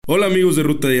Hola amigos de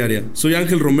Ruta Diaria, soy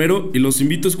Ángel Romero y los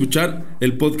invito a escuchar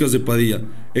el podcast de Padilla,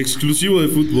 exclusivo de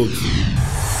Footbox.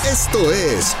 Esto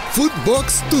es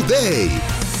Footbox Today.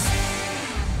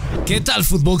 ¿Qué tal,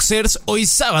 Footboxers? Hoy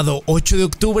sábado 8 de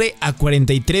octubre, a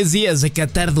 43 días de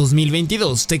Qatar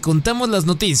 2022, te contamos las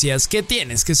noticias que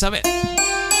tienes que saber.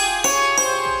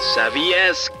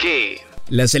 ¿Sabías que?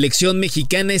 La selección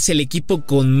mexicana es el equipo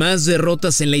con más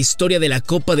derrotas en la historia de la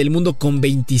Copa del Mundo, con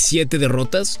 27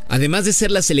 derrotas, además de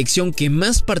ser la selección que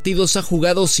más partidos ha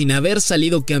jugado sin haber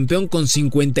salido campeón, con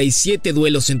 57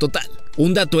 duelos en total.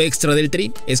 Un dato extra del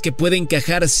Tri es que puede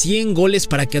encajar 100 goles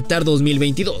para Qatar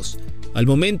 2022. Al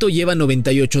momento lleva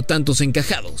 98 tantos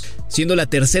encajados, siendo la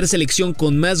tercera selección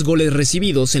con más goles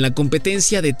recibidos en la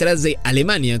competencia, detrás de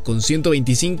Alemania con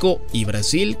 125 y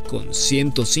Brasil con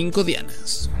 105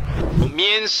 dianas.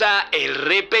 Comienza el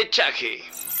repechaje.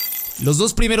 Los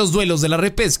dos primeros duelos de la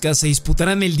repesca se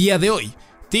disputarán el día de hoy.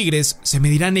 Tigres se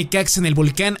medirá a Necaxa en el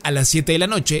Volcán a las 7 de la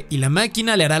noche y la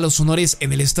Máquina le hará los honores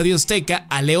en el Estadio Azteca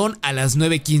a León a las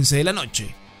 9:15 de la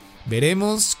noche.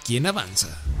 Veremos quién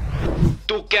avanza.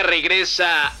 Tuca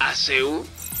regresa a CU.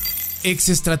 Ex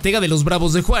estratega de los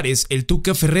Bravos de Juárez, el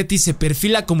Tuca Ferretti se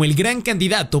perfila como el gran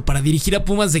candidato para dirigir a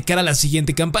Pumas de cara a la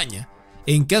siguiente campaña.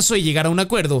 En caso de llegar a un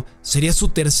acuerdo, sería su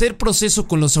tercer proceso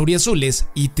con los auriazules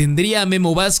y tendría a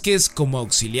Memo Vázquez como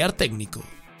auxiliar técnico.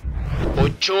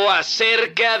 Ochoa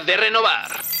cerca de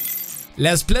renovar.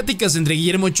 Las pláticas entre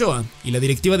Guillermo Ochoa y la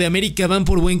directiva de América van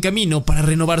por buen camino para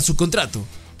renovar su contrato.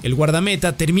 El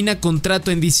guardameta termina contrato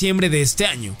en diciembre de este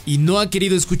año y no ha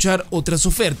querido escuchar otras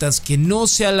ofertas que no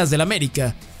sean las del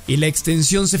América, y la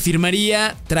extensión se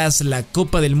firmaría tras la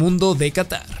Copa del Mundo de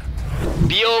Qatar.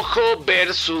 Piojo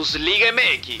versus Liga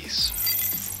MX.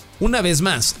 Una vez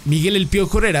más, Miguel El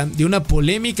Piojo Herrera dio una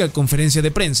polémica conferencia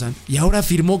de prensa y ahora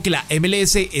afirmó que la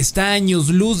MLS está a años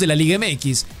luz de la Liga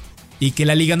MX y que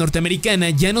la Liga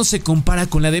Norteamericana ya no se compara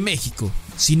con la de México,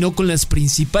 sino con las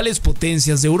principales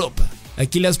potencias de Europa.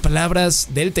 Aquí las palabras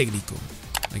del técnico.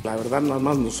 La verdad, nada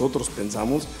más nosotros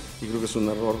pensamos, y creo que es un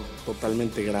error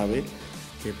totalmente grave,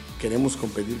 que queremos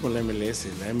competir con la MLS.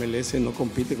 La MLS no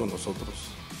compite con nosotros.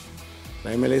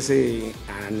 La MLS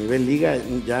a nivel liga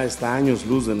ya está a años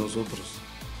luz de nosotros.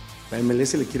 La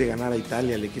MLS le quiere ganar a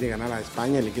Italia, le quiere ganar a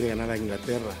España, le quiere ganar a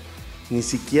Inglaterra. Ni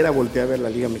siquiera voltea a ver la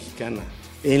Liga Mexicana.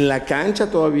 En la cancha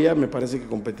todavía me parece que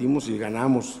competimos y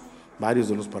ganamos varios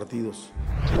de los partidos.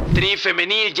 Tri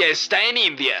femenil ya está en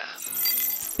India.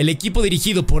 El equipo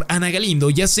dirigido por Ana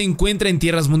Galindo ya se encuentra en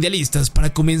tierras mundialistas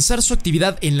para comenzar su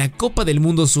actividad en la Copa del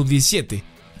Mundo Sub-17.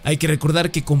 Hay que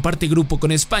recordar que comparte grupo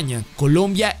con España,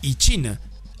 Colombia y China,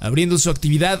 abriendo su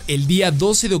actividad el día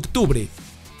 12 de octubre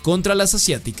contra las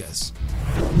asiáticas.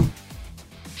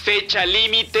 Fecha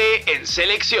límite en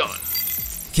selección.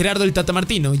 Gerardo el Tata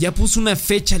Martino ya puso una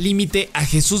fecha límite a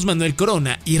Jesús Manuel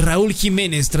Corona y Raúl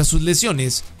Jiménez tras sus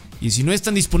lesiones, y si no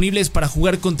están disponibles para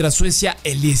jugar contra Suecia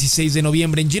el 16 de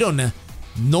noviembre en Girona,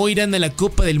 no irán a la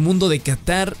Copa del Mundo de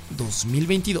Qatar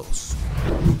 2022.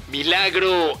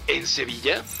 Milagro en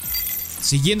Sevilla.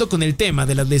 Siguiendo con el tema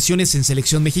de las lesiones en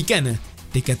selección mexicana,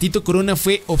 Tecatito Corona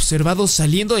fue observado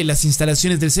saliendo de las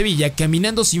instalaciones del Sevilla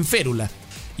caminando sin férula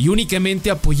y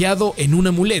únicamente apoyado en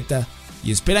una muleta,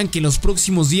 y esperan que en los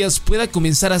próximos días pueda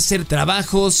comenzar a hacer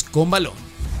trabajos con balón.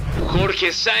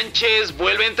 Jorge Sánchez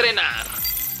vuelve a entrenar.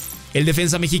 El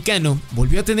defensa mexicano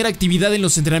volvió a tener actividad en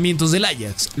los entrenamientos del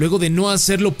Ajax, luego de no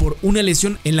hacerlo por una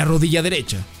lesión en la rodilla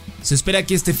derecha. Se espera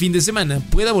que este fin de semana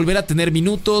pueda volver a tener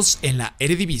minutos en la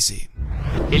Eredivisie.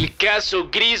 El caso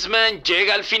Griezmann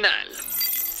llega al final.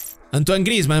 Antoine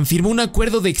Griezmann firmó un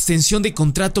acuerdo de extensión de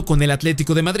contrato con el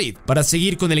Atlético de Madrid para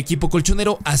seguir con el equipo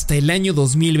colchonero hasta el año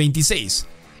 2026,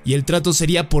 y el trato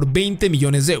sería por 20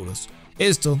 millones de euros.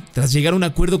 Esto tras llegar a un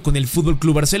acuerdo con el Pumas y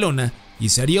Barcelona, y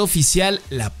se haría oficial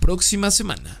la próxima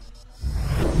semana.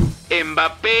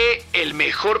 Mbappé, el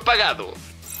mejor pagado.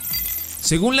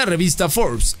 Según la revista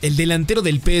Forbes, el delantero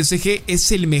del PSG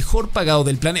es el mejor pagado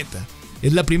del planeta.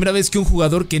 Es la primera vez que un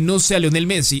jugador que no sea Lionel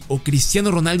Messi o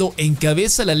Cristiano Ronaldo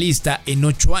encabeza la lista en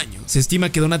 8 años. Se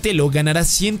estima que Donatello ganará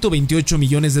 $128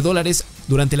 millones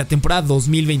durante la temporada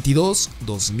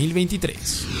 2022-2023.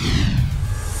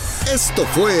 Esto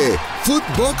fue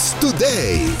Footbox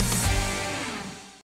Today.